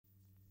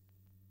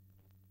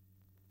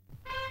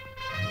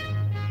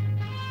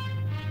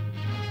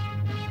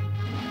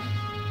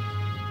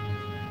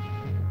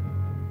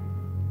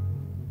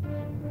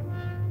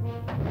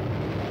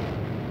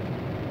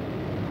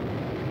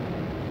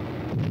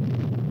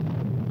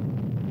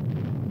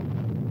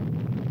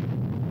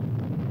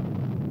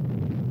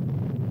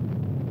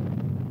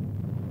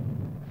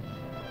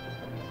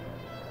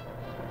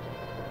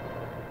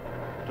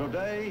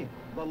Today,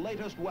 the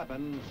latest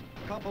weapons,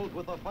 coupled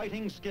with the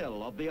fighting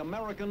skill of the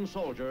American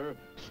soldier,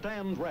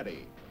 stand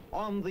ready,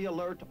 on the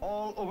alert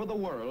all over the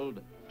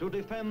world to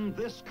defend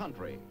this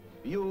country,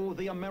 you,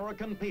 the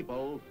American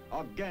people,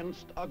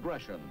 against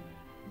aggression.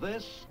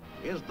 This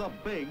is The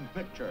Big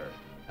Picture,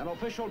 an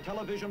official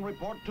television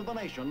report to the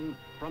nation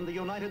from the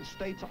United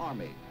States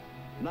Army.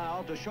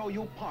 Now, to show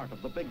you part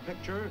of the big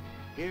picture,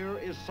 here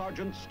is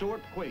Sergeant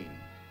Stuart Queen.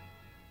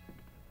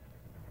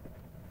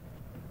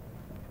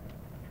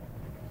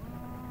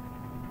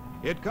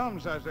 It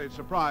comes as a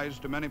surprise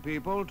to many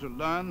people to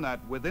learn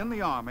that within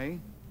the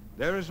Army,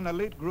 there is an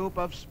elite group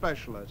of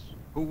specialists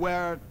who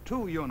wear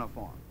two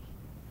uniforms.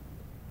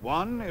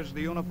 One is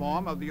the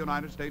uniform of the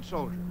United States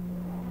soldier.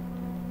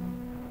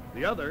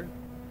 The other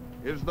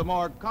is the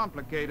more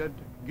complicated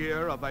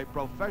gear of a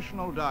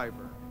professional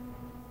diver.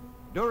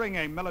 During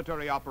a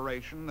military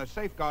operation, the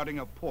safeguarding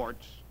of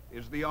ports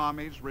is the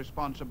Army's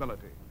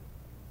responsibility.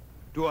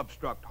 To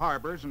obstruct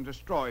harbors and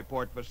destroy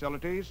port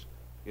facilities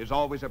is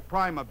always a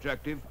prime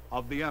objective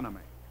of the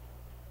enemy.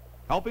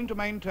 Helping to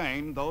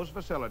maintain those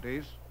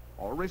facilities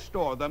or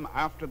restore them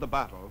after the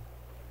battle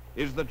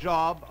is the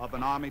job of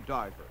an Army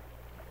diver.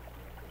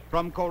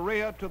 From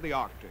Korea to the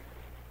Arctic,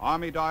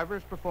 Army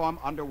divers perform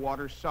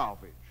underwater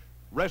salvage,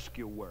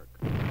 rescue work,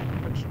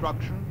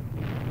 construction,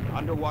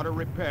 underwater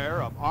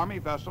repair of Army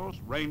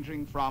vessels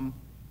ranging from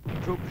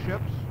troop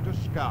ships to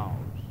scows.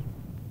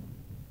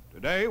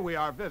 Today we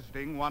are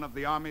visiting one of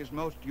the Army's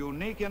most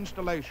unique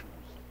installations,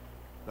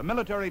 the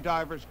military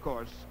divers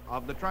course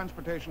of the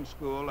Transportation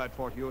School at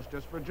Fort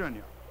Eustis,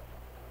 Virginia,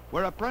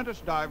 where apprentice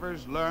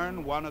divers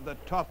learn one of the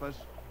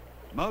toughest,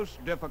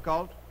 most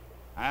difficult,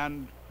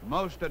 and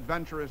most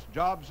adventurous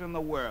jobs in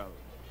the world.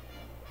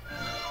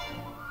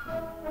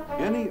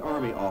 Any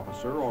Army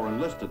officer or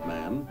enlisted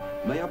man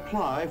may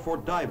apply for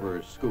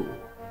diver's school,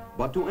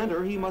 but to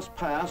enter he must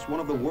pass one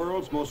of the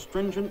world's most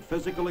stringent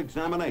physical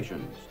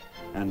examinations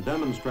and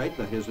demonstrate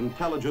that his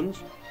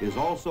intelligence is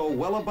also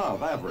well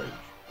above average.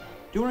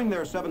 During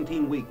their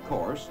 17-week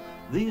course,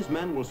 these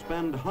men will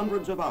spend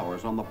hundreds of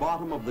hours on the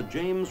bottom of the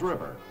James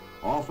River,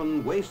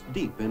 often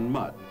waist-deep in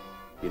mud.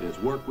 It is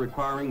work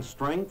requiring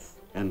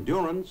strength,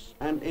 endurance,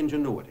 and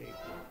ingenuity.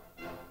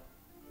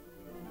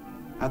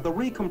 At the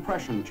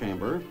recompression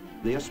chamber,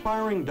 the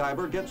aspiring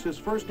diver gets his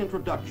first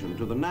introduction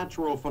to the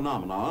natural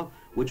phenomena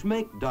which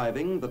make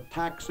diving the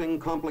taxing,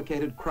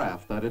 complicated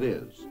craft that it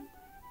is.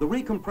 The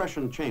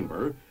recompression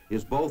chamber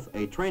is both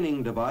a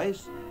training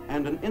device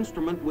and an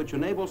instrument which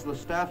enables the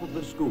staff of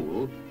the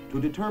school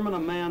to determine a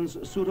man's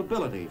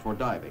suitability for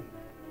diving,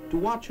 to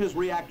watch his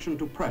reaction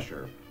to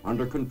pressure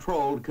under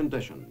controlled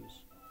conditions.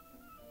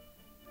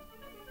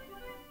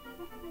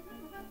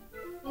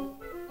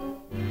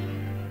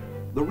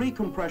 The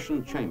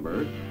recompression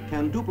chamber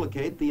can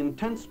duplicate the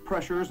intense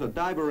pressures a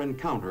diver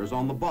encounters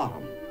on the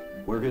bottom,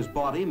 where his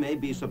body may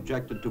be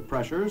subjected to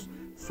pressures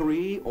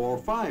 3 or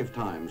 5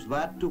 times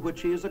that to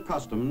which he is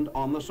accustomed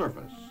on the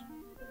surface.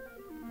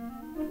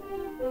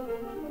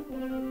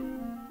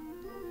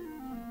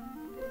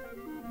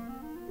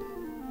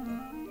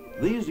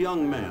 These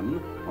young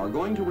men are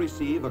going to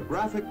receive a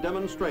graphic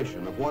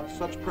demonstration of what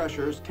such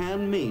pressures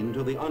can mean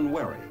to the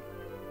unwary.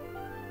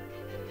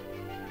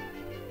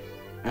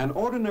 An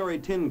ordinary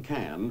tin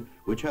can,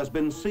 which has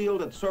been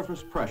sealed at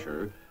surface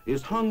pressure,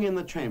 is hung in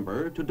the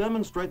chamber to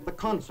demonstrate the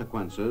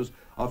consequences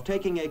of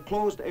taking a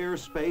closed air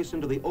space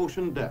into the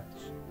ocean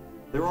depths.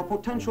 There are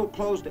potential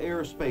closed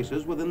air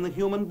spaces within the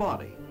human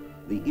body,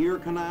 the ear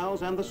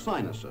canals and the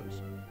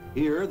sinuses.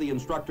 Here, the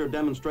instructor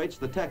demonstrates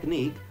the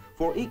technique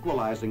for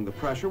equalizing the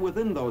pressure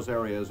within those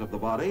areas of the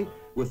body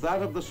with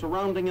that of the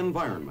surrounding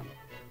environment.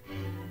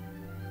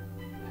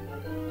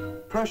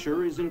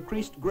 Pressure is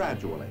increased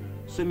gradually,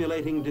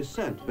 simulating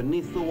descent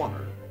beneath the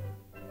water.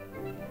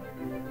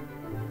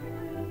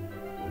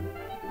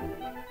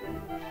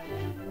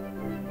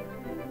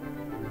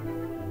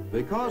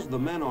 Because the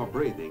men are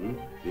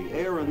breathing, the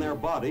air in their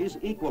bodies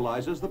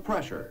equalizes the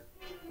pressure.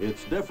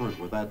 It's different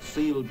with that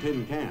sealed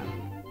tin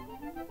can.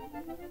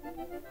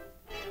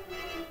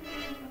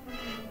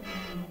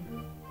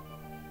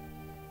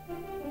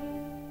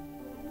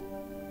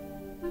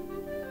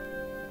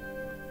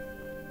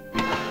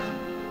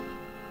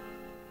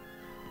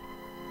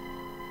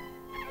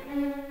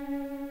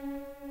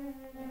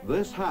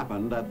 This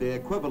happened at the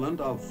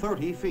equivalent of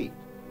 30 feet.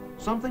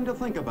 Something to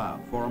think about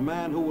for a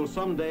man who will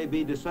someday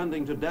be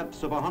descending to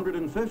depths of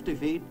 150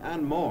 feet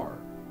and more.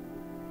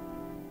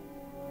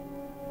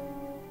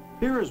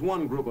 Here is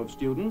one group of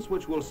students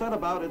which will set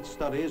about its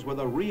studies with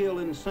a real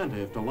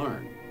incentive to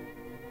learn.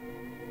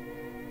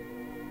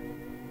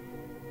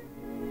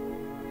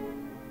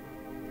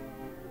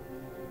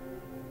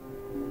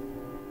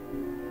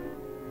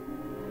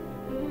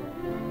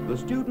 The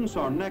students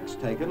are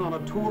next taken on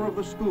a tour of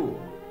the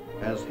school,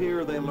 as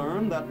here they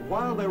learn that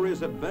while there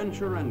is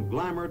adventure and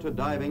glamour to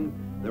diving,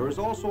 there is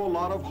also a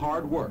lot of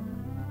hard work.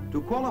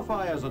 To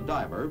qualify as a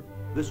diver,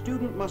 the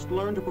student must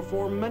learn to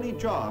perform many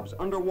jobs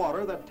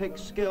underwater that take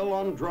skill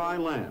on dry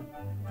land.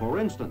 For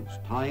instance,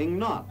 tying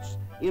knots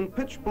in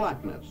pitch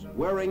blackness,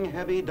 wearing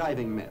heavy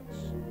diving mitts.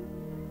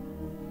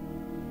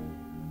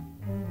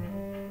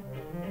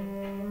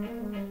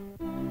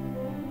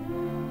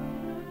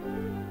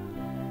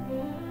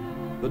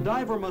 The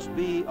diver must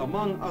be,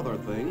 among other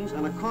things,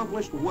 an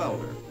accomplished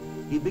welder.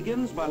 He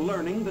begins by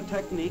learning the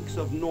techniques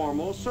of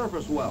normal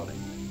surface welding,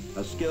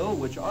 a skill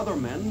which other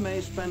men may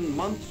spend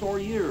months or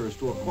years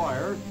to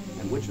acquire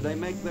and which they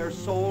make their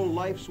sole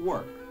life's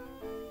work.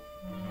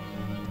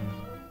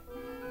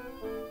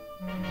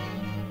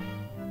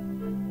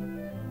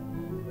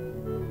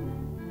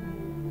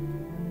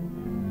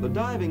 The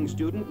diving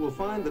student will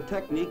find the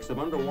techniques of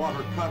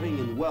underwater cutting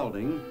and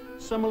welding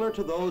similar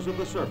to those of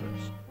the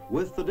surface,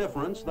 with the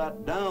difference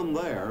that down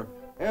there,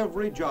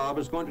 every job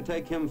is going to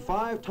take him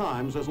 5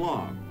 times as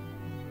long.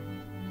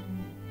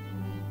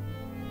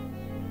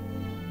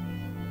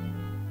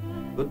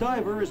 The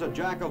diver is a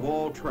jack of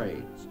all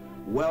trades.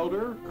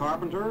 Welder,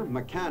 carpenter,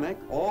 mechanic,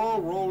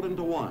 all rolled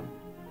into one.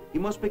 He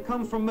must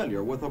become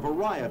familiar with a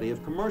variety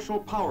of commercial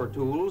power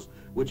tools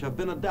which have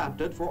been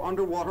adapted for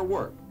underwater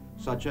work,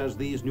 such as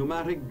these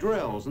pneumatic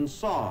drills and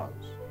saws.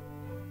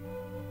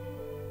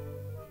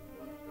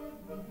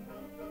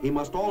 He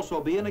must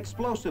also be an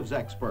explosives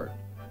expert,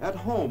 at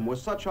home with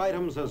such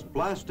items as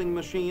blasting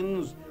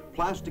machines,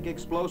 plastic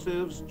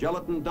explosives,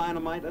 gelatin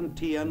dynamite, and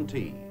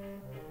TNT.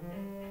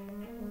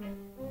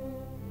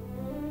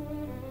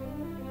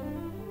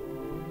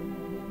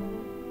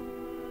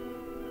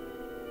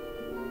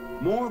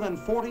 More than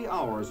 40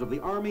 hours of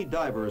the Army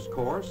Divers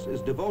course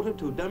is devoted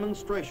to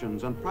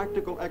demonstrations and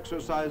practical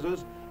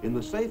exercises in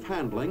the safe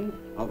handling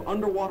of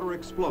underwater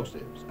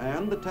explosives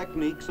and the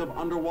techniques of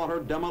underwater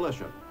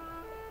demolition.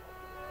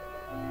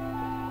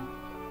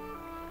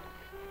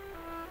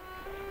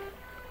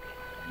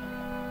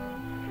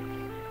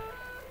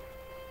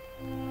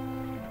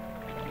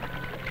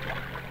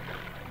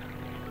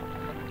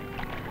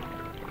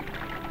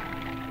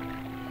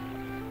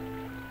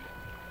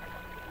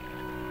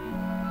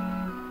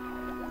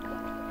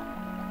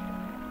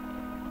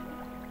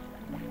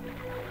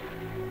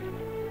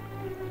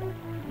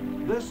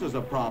 This is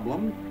a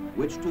problem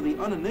which to the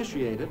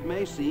uninitiated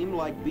may seem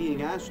like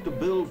being asked to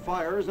build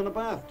fires in a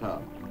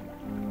bathtub.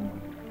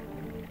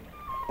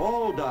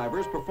 All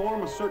divers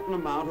perform a certain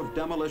amount of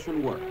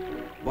demolition work,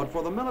 but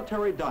for the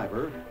military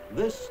diver,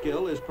 this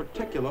skill is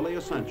particularly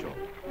essential.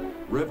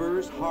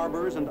 Rivers,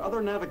 harbors, and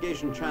other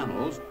navigation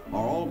channels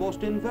are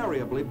almost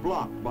invariably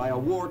blocked by a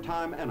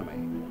wartime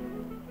enemy.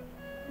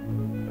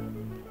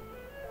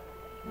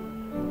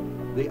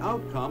 The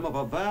outcome of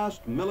a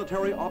vast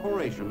military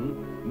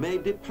operation may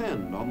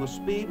depend on the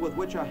speed with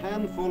which a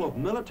handful of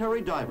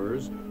military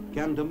divers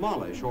can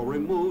demolish or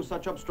remove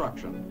such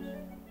obstructions.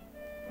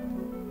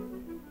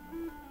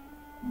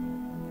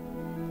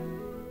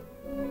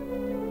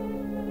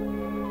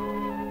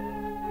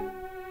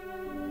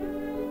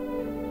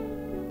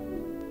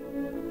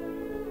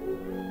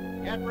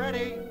 Get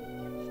ready.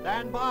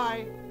 Stand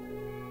by.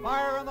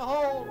 Fire in the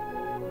hole.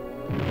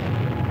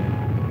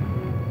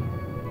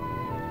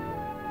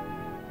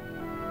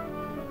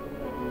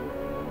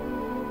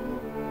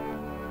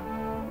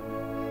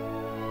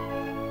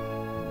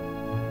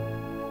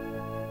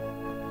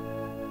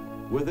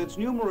 With its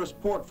numerous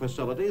port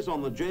facilities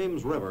on the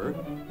James River,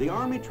 the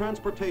Army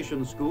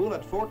Transportation School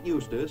at Fort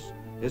Eustis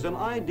is an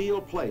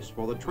ideal place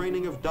for the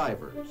training of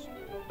divers.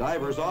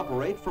 Divers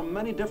operate from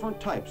many different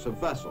types of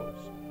vessels.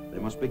 They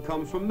must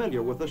become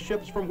familiar with the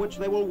ships from which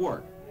they will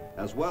work,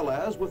 as well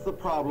as with the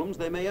problems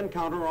they may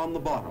encounter on the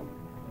bottom.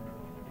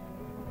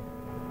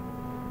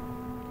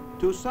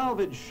 To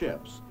salvage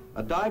ships,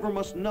 a diver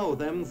must know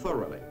them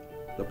thoroughly.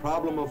 The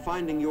problem of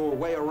finding your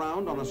way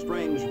around on a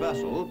strange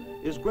vessel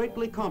is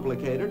greatly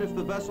complicated if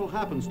the vessel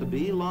happens to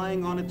be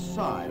lying on its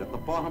side at the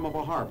bottom of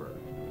a harbor.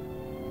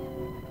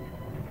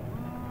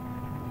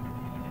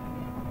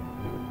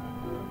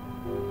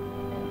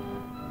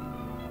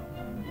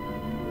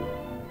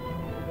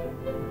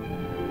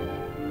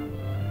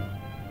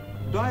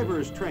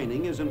 Divers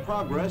training is in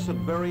progress at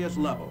various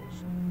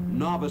levels.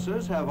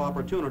 Novices have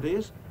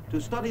opportunities to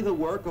study the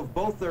work of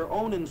both their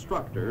own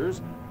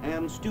instructors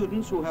and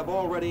students who have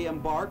already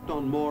embarked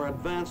on more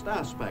advanced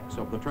aspects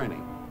of the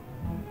training.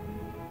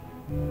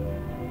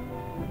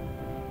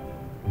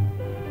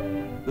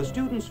 The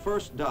student's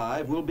first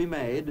dive will be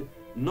made,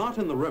 not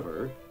in the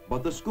river,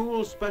 but the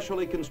school's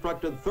specially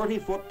constructed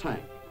 30-foot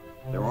tank.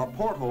 There are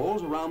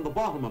portholes around the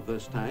bottom of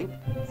this tank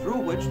through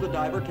which the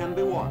diver can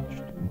be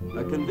watched,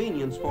 a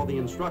convenience for the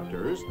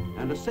instructors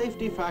and a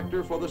safety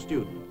factor for the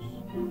students.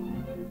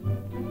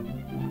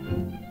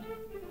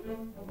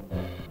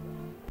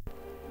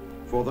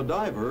 For the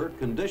diver,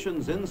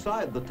 conditions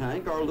inside the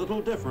tank are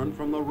little different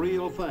from the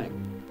real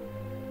thing.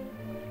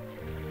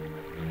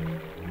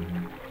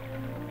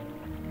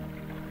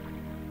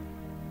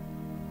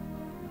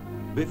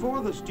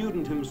 Before the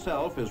student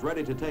himself is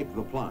ready to take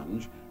the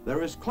plunge,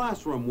 there is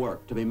classroom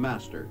work to be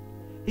mastered.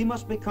 He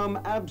must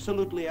become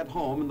absolutely at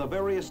home in the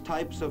various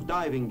types of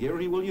diving gear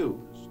he will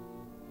use.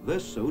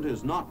 This suit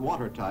is not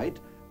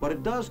watertight, but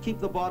it does keep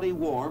the body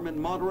warm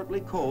in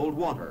moderately cold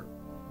water.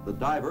 The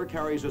diver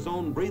carries his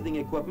own breathing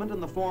equipment in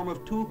the form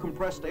of 2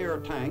 compressed air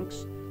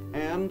tanks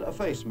and a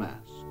face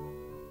mask.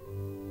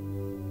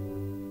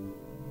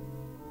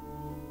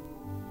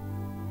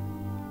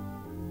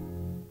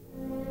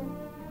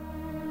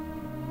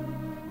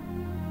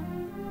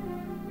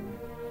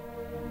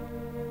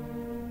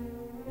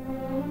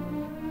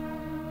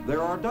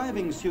 There are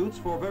diving suits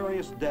for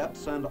various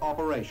depths and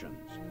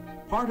operations.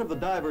 Part of the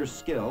diver's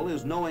skill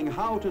is knowing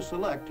how to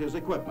select his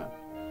equipment.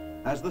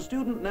 As the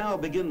student now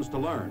begins to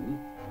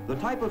learn, the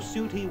type of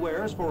suit he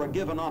wears for a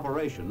given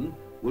operation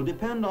will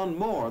depend on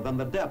more than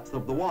the depth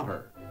of the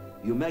water.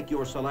 You make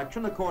your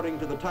selection according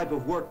to the type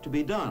of work to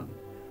be done,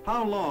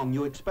 how long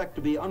you expect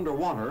to be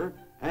underwater,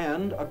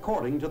 and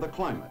according to the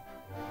climate.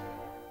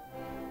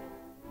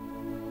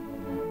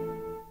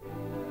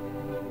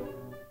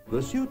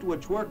 The suit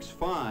which works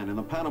fine in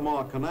the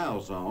Panama Canal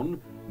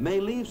Zone may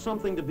leave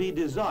something to be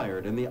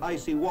desired in the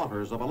icy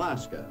waters of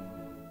Alaska.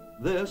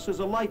 This is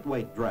a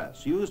lightweight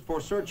dress used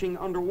for searching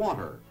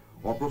underwater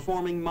or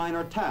performing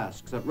minor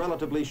tasks at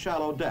relatively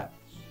shallow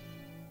depths.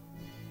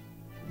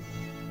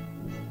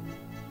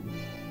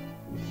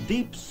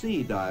 Deep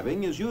sea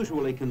diving is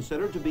usually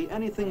considered to be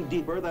anything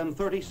deeper than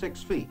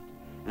 36 feet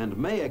and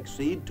may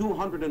exceed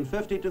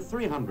 250 to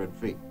 300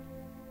 feet.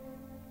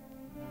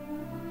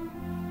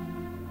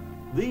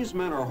 These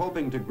men are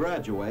hoping to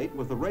graduate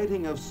with the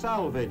rating of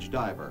salvage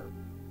diver,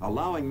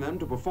 allowing them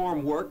to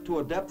perform work to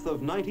a depth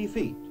of 90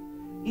 feet.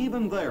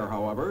 Even there,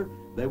 however,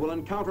 they will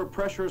encounter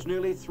pressures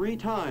nearly 3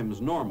 times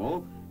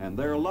normal, and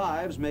their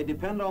lives may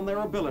depend on their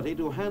ability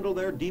to handle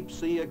their deep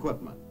sea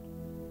equipment.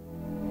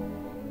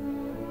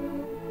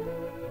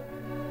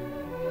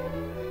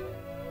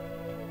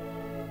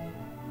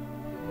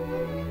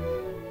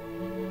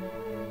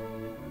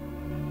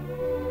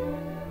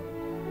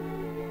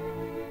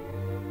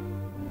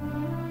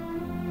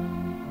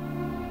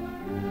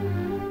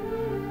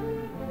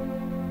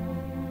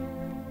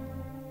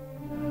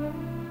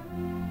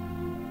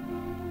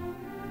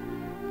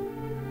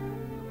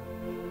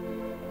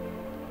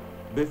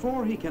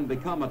 Before he can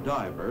become a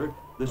diver,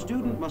 the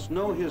student must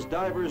know his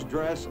diver's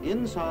dress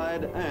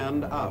inside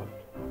and out.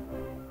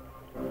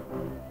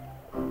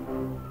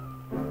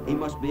 He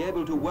must be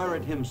able to wear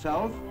it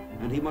himself,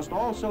 and he must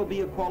also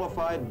be a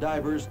qualified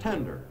diver's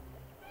tender.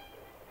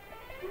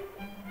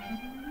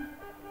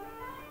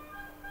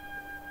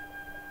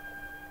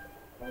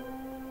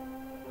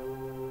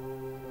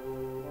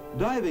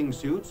 Diving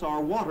suits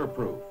are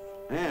waterproof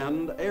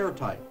and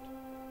airtight.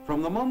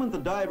 From the moment the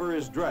diver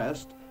is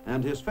dressed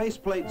and his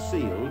faceplate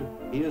sealed,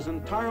 he is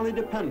entirely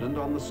dependent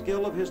on the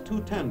skill of his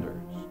 2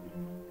 tenders.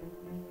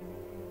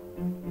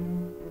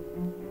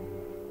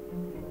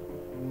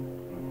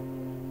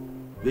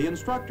 The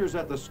instructors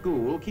at the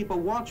school keep a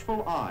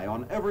watchful eye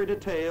on every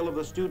detail of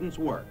the student's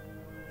work,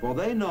 for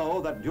they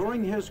know that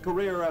during his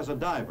career as a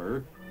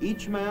diver,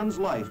 each man's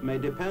life may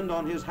depend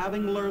on his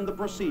having learned the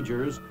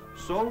procedures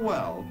so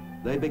well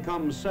they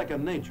become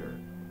second nature.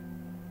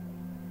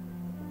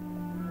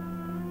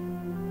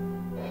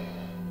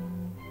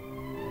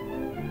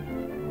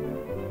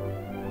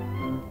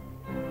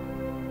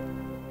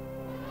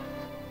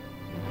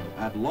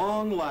 At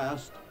long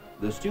last,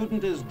 the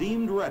student is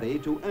deemed ready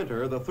to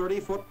enter the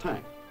 30-foot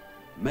tank,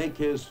 make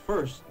his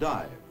first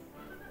dive.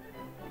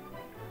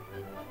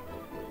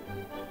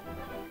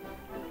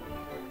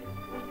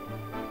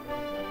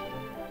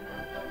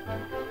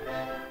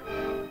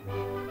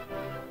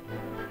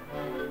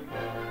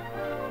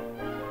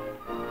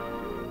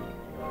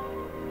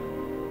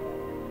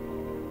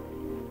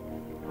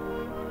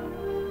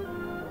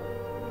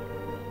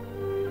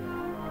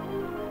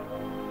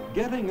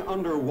 Getting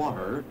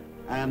underwater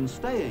and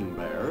staying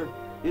there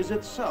is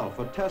itself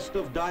a test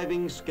of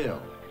diving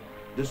skill.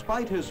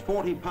 Despite his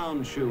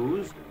 40-pound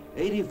shoes,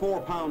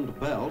 84-pound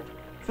belt,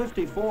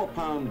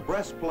 54-pound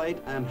breastplate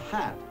and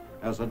hat,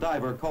 as a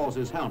diver calls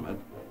his helmet,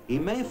 he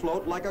may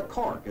float like a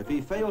cork if he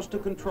fails to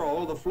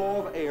control the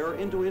flow of air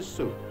into his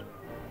suit.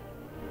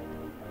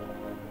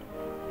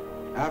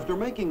 After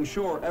making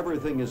sure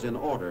everything is in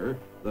order,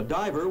 the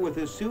diver, with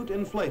his suit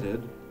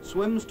inflated,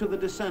 swims to the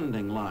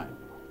descending line.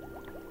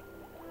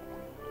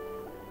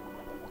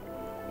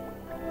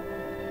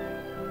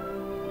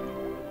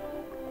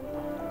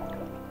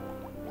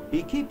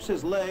 He keeps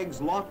his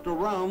legs locked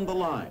around the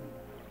line,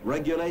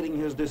 regulating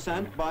his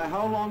descent by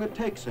how long it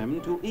takes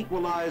him to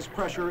equalize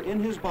pressure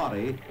in his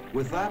body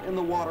with that in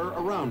the water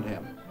around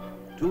him.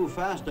 Too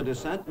fast a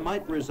descent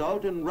might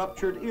result in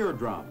ruptured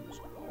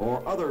eardrums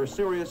or other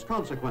serious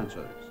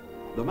consequences.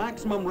 The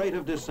maximum rate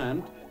of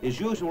descent is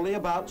usually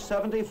about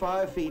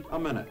 75 feet a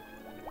minute.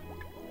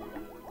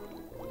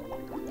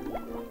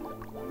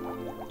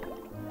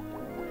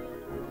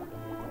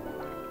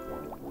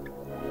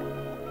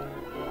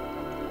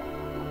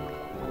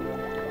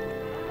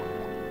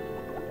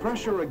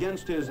 Pressure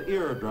against his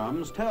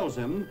eardrums tells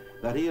him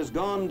that he has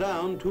gone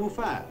down too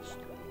fast.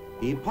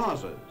 He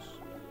pauses,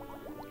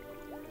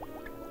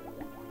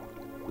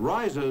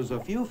 rises a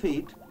few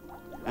feet,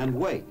 and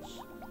waits,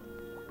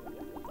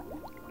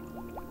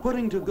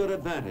 putting to good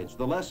advantage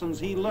the lessons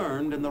he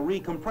learned in the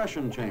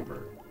recompression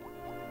chamber.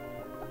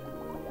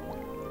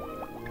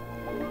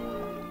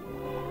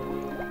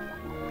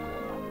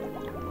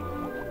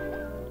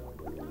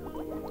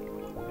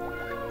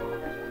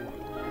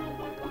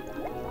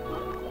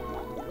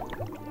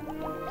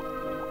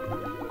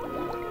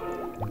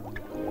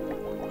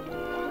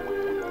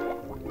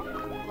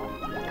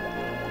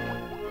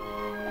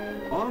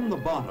 On From the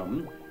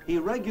bottom, he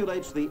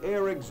regulates the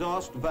air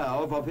exhaust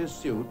valve of his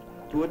suit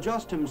to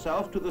adjust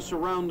himself to the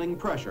surrounding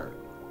pressure,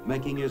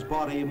 making his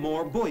body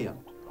more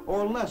buoyant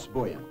or less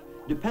buoyant,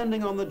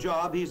 depending on the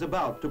job he's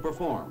about to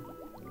perform.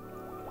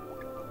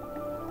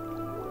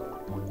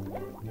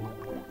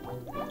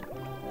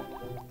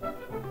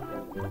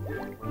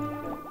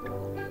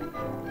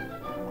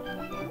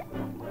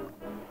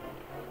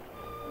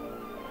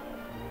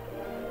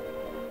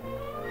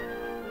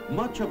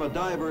 Much of a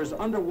diver's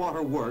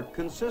underwater work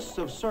consists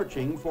of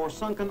searching for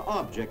sunken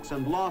objects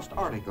and lost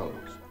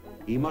articles.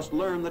 He must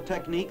learn the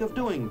technique of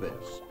doing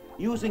this,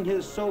 using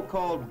his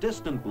so-called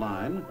distant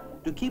line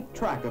to keep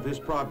track of his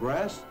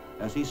progress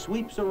as he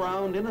sweeps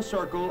around in a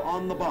circle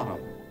on the bottom.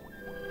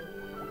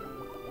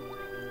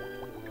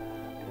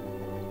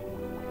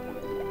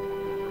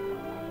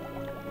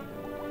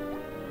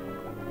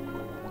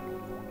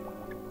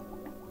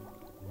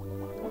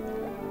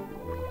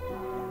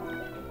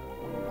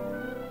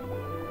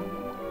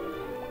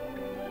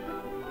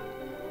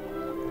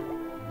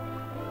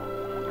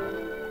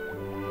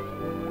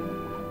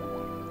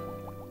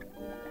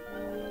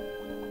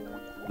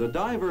 The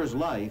diver's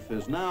life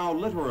is now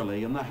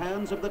literally in the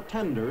hands of the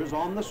tenders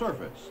on the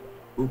surface,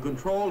 who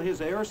control his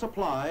air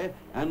supply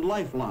and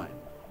lifeline,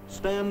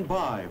 stand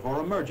by for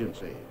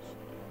emergencies.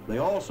 They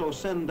also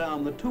send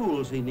down the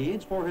tools he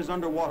needs for his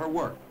underwater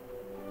work.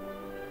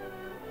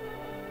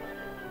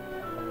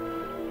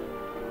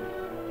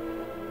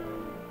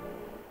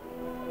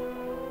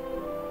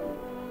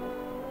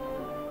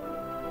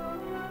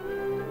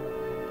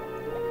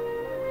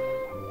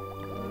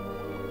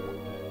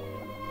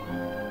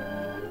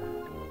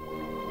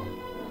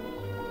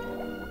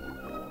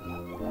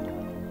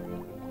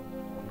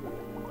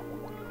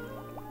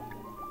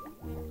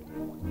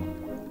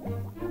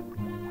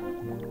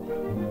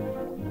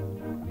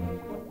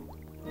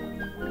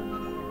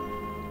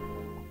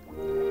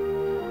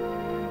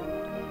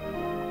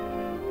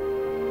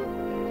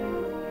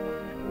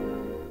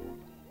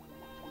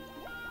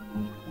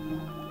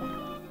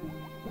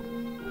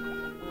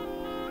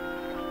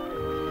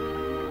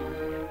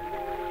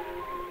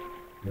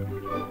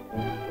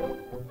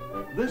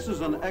 This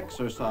is an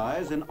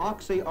exercise in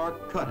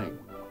oxy-arc cutting.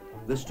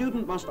 The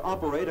student must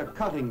operate a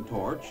cutting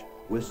torch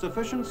with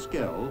sufficient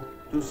skill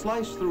to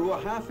slice through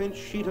a half-inch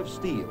sheet of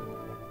steel.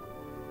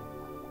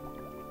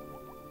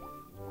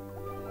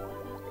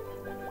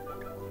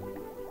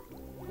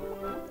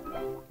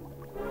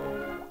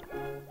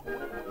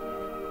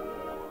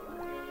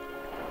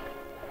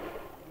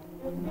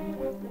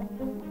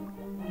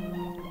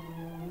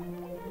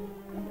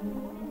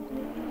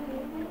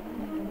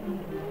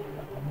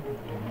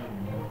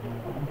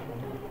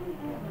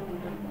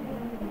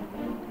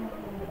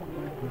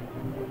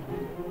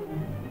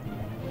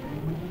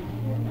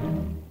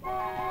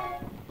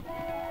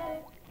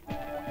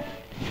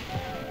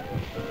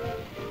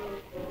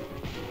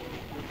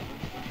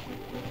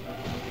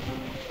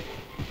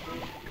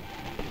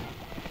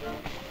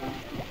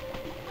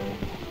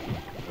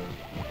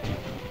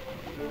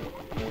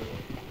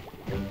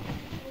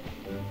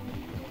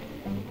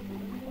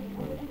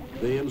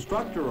 The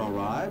instructor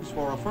arrives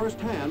for a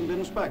first-hand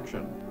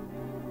inspection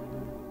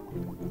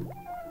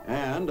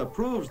and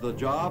approves the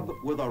job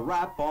with a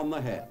rap on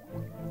the head.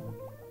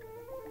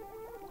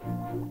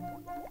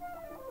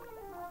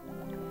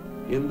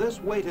 In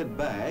this weighted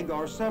bag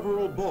are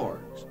several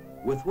boards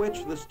with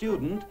which the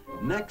student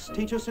next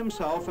teaches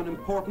himself an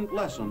important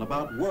lesson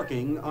about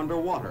working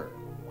underwater.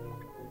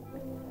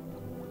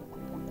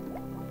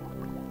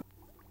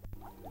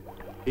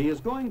 He is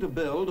going to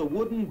build a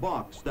wooden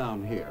box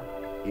down here,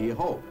 he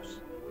hopes.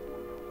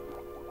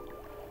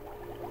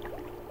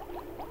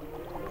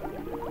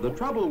 The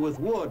trouble with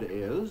wood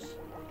is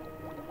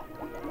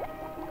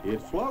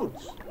it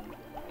floats.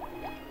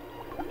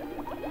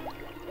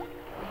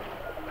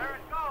 There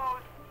it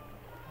goes.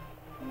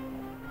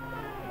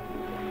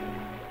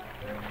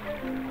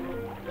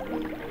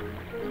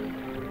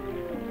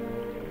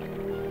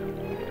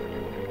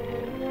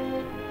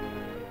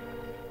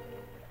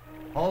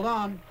 Hold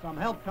on, some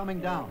help coming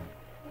down.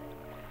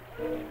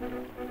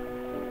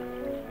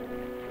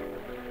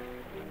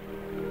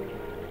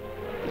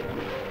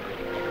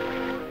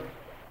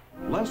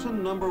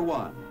 Lesson number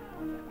 1.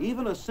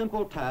 Even a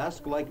simple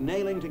task like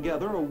nailing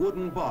together a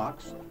wooden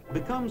box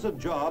becomes a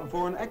job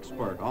for an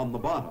expert on the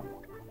bottom.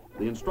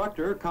 The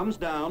instructor comes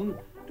down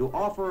to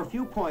offer a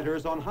few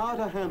pointers on how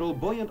to handle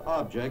buoyant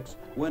objects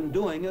when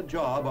doing a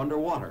job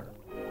underwater.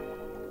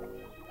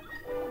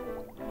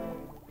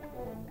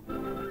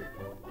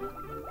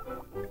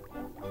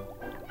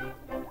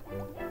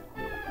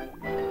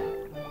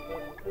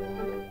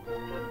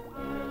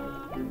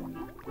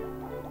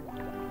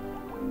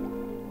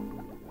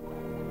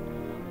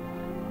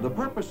 The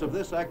purpose of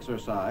this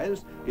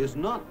exercise is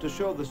not to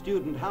show the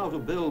student how to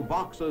build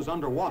boxes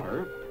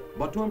underwater,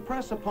 but to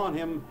impress upon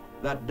him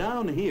that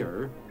down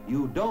here,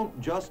 you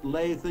don't just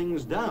lay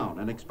things down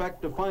and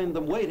expect to find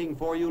them waiting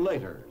for you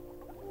later.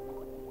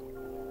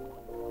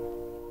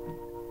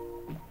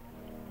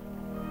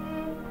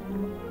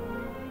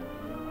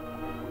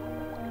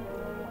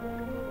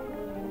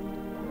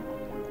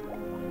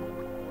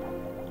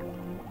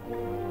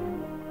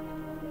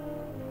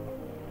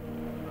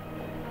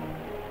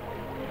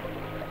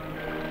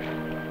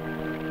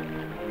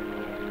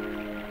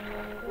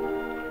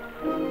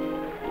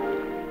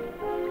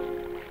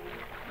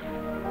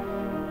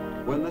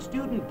 a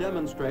student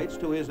demonstrates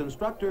to his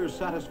instructor's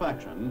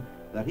satisfaction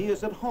that he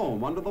is at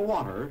home under the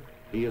water,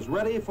 he is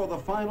ready for the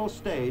final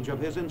stage of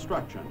his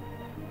instruction.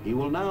 He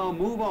will now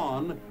move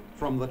on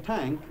from the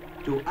tank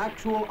to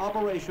actual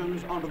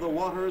operations under the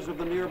waters of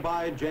the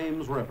nearby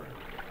James River.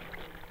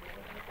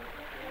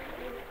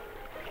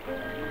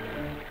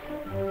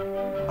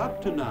 Up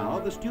to now,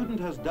 the student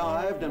has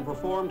dived and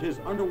performed his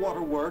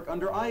underwater work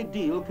under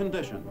ideal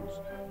conditions,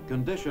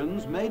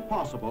 conditions made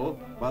possible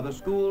by the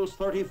school's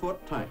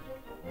 30-foot tank.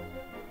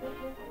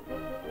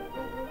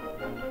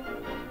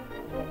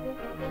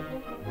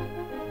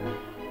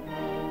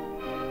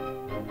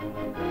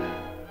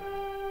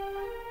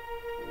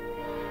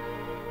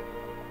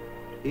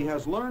 He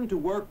has learned to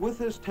work with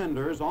his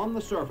tenders on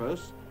the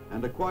surface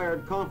and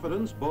acquired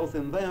confidence both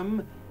in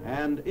them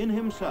and in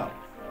himself.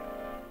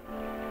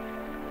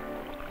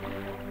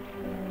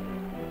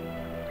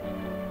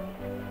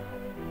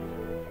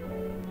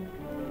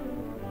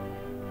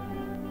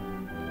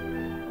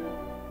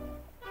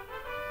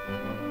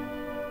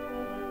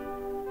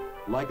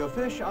 Like a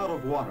fish out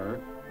of water,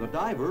 the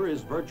diver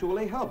is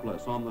virtually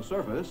helpless on the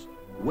surface,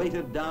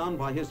 weighted down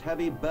by his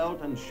heavy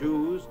belt and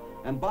shoes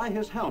and by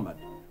his helmet,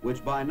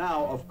 which by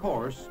now, of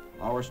course,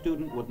 our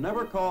student would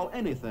never call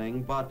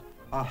anything but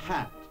a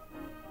hat.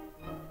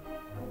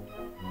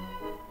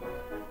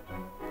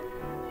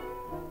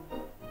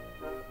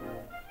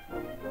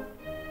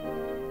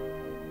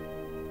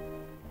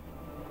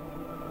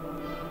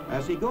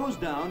 As he goes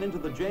down into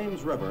the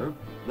James River,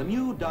 the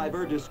new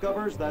diver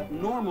discovers that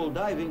normal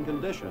diving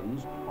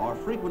conditions are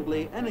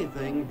frequently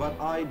anything but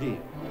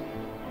ideal.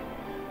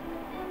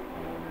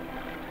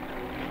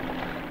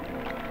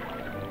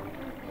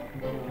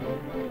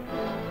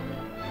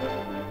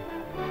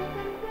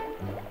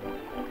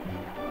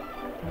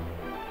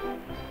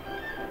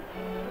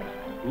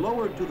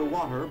 Lowered to the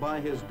water by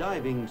his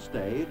diving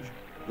stage,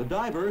 the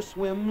diver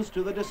swims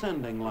to the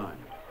descending line.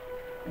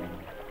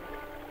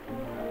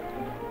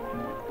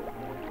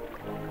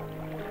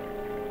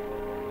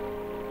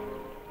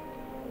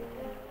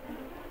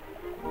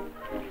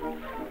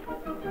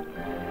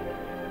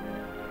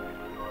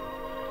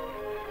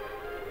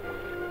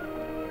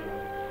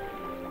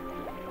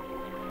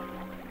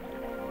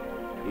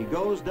 He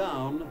goes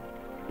down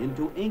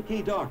into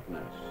inky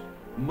darkness,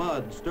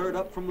 mud stirred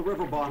up from the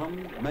river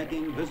bottom,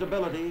 making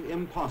visibility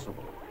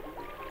impossible.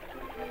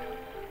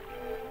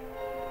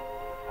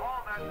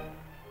 Hold it.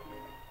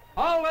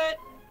 Hold it!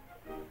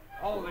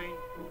 Holding.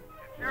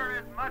 It sure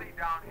is muddy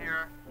down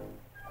here.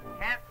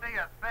 Can't see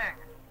a thing.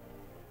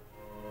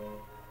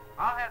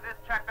 I'll have this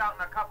checked out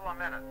in a couple of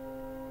minutes.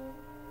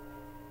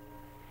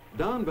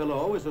 Down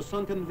below is a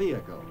sunken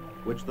vehicle,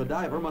 which the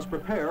diver must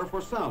prepare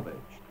for salvage.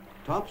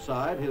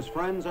 Topside, his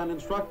friends and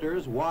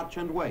instructors watch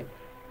and wait.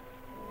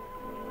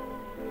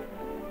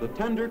 The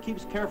tender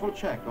keeps careful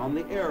check on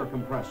the air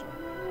compressor.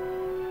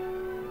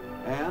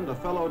 And a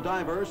fellow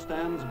diver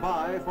stands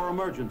by for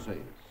emergencies.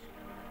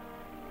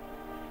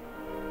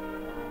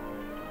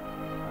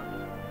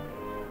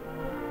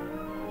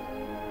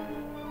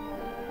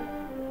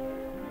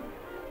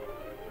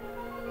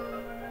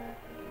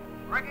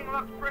 Rigging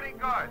looks pretty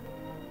good.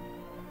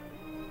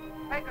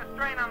 Take a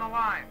strain on the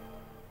line.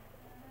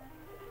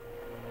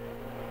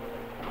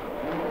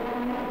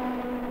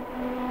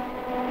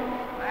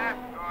 That's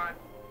good.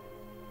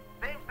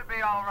 Seems to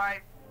be all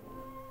right.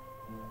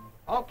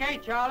 Okay,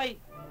 Charlie.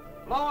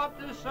 Blow up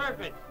to the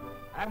surface.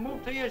 I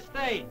move to your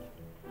stage.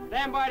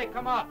 Stand by to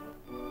come up.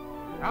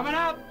 Coming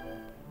up.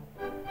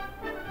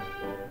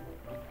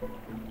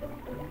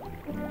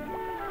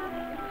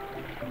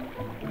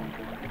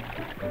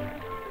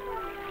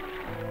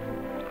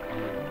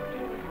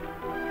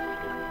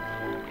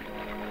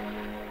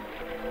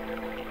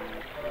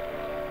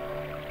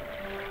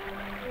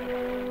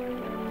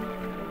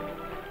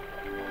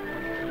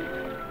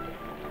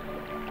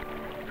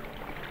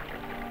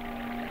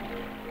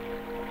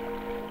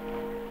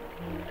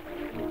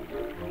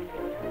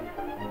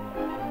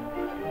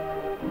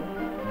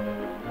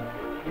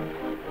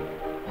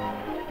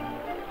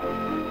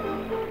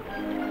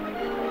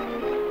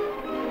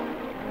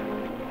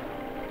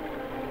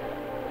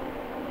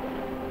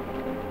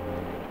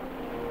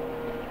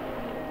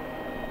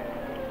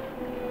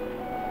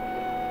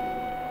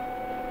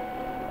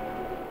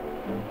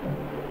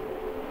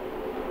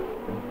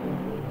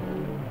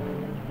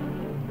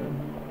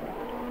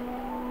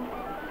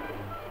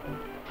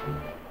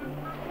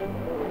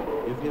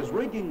 If his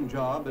rigging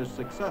job is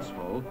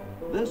successful,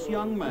 this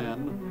young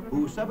man,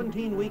 who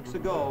 17 weeks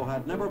ago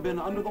had never been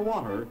under the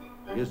water,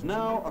 is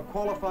now a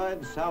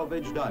qualified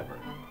salvage diver,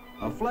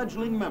 a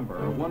fledgling member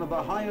of one of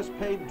the highest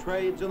paid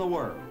trades in the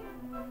world.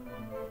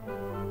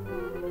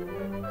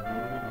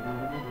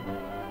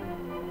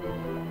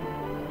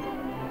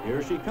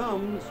 Here she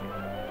comes,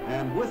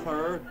 and with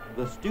her,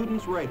 the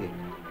student's rating.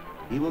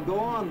 He will go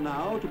on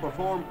now to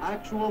perform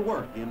actual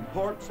work in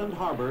ports and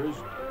harbors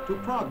to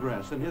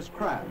progress in his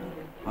craft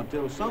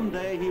until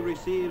someday he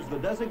receives the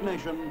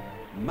designation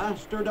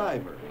Master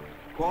Diver,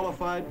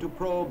 qualified to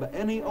probe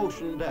any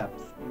ocean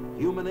depth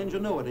human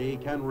ingenuity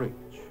can reach.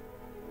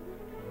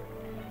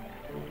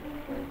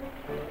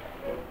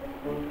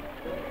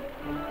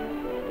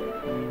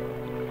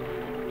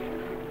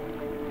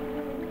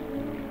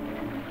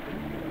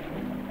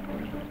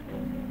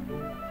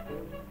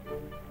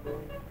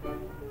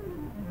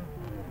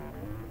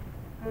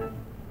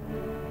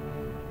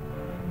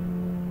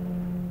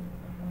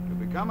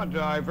 become a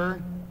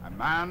diver, a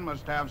man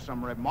must have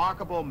some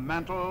remarkable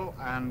mental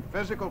and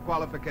physical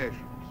qualifications.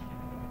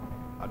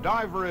 A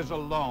diver is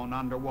alone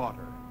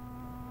underwater.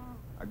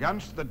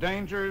 Against the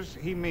dangers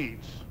he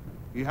meets,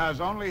 he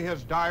has only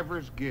his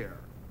diver's gear,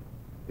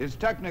 his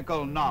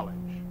technical knowledge,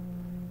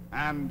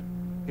 and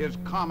his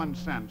common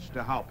sense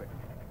to help him.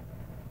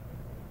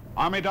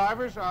 Army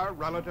divers are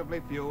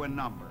relatively few in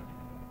number,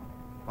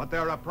 but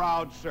they're a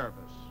proud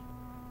service,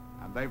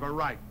 and they've a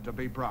right to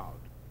be proud.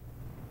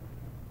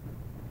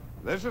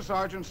 This is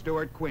Sergeant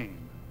Stuart Queen,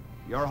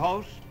 your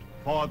host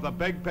for The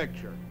Big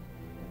Picture.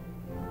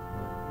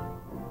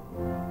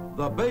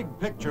 The Big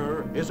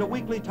Picture is a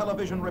weekly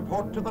television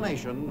report to the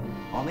nation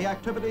on the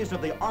activities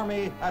of the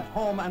Army at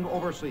home and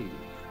overseas.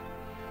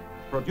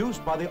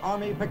 Produced by the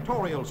Army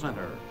Pictorial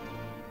Center.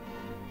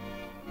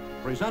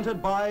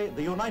 Presented by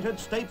the United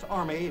States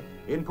Army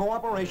in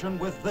cooperation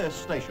with this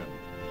station.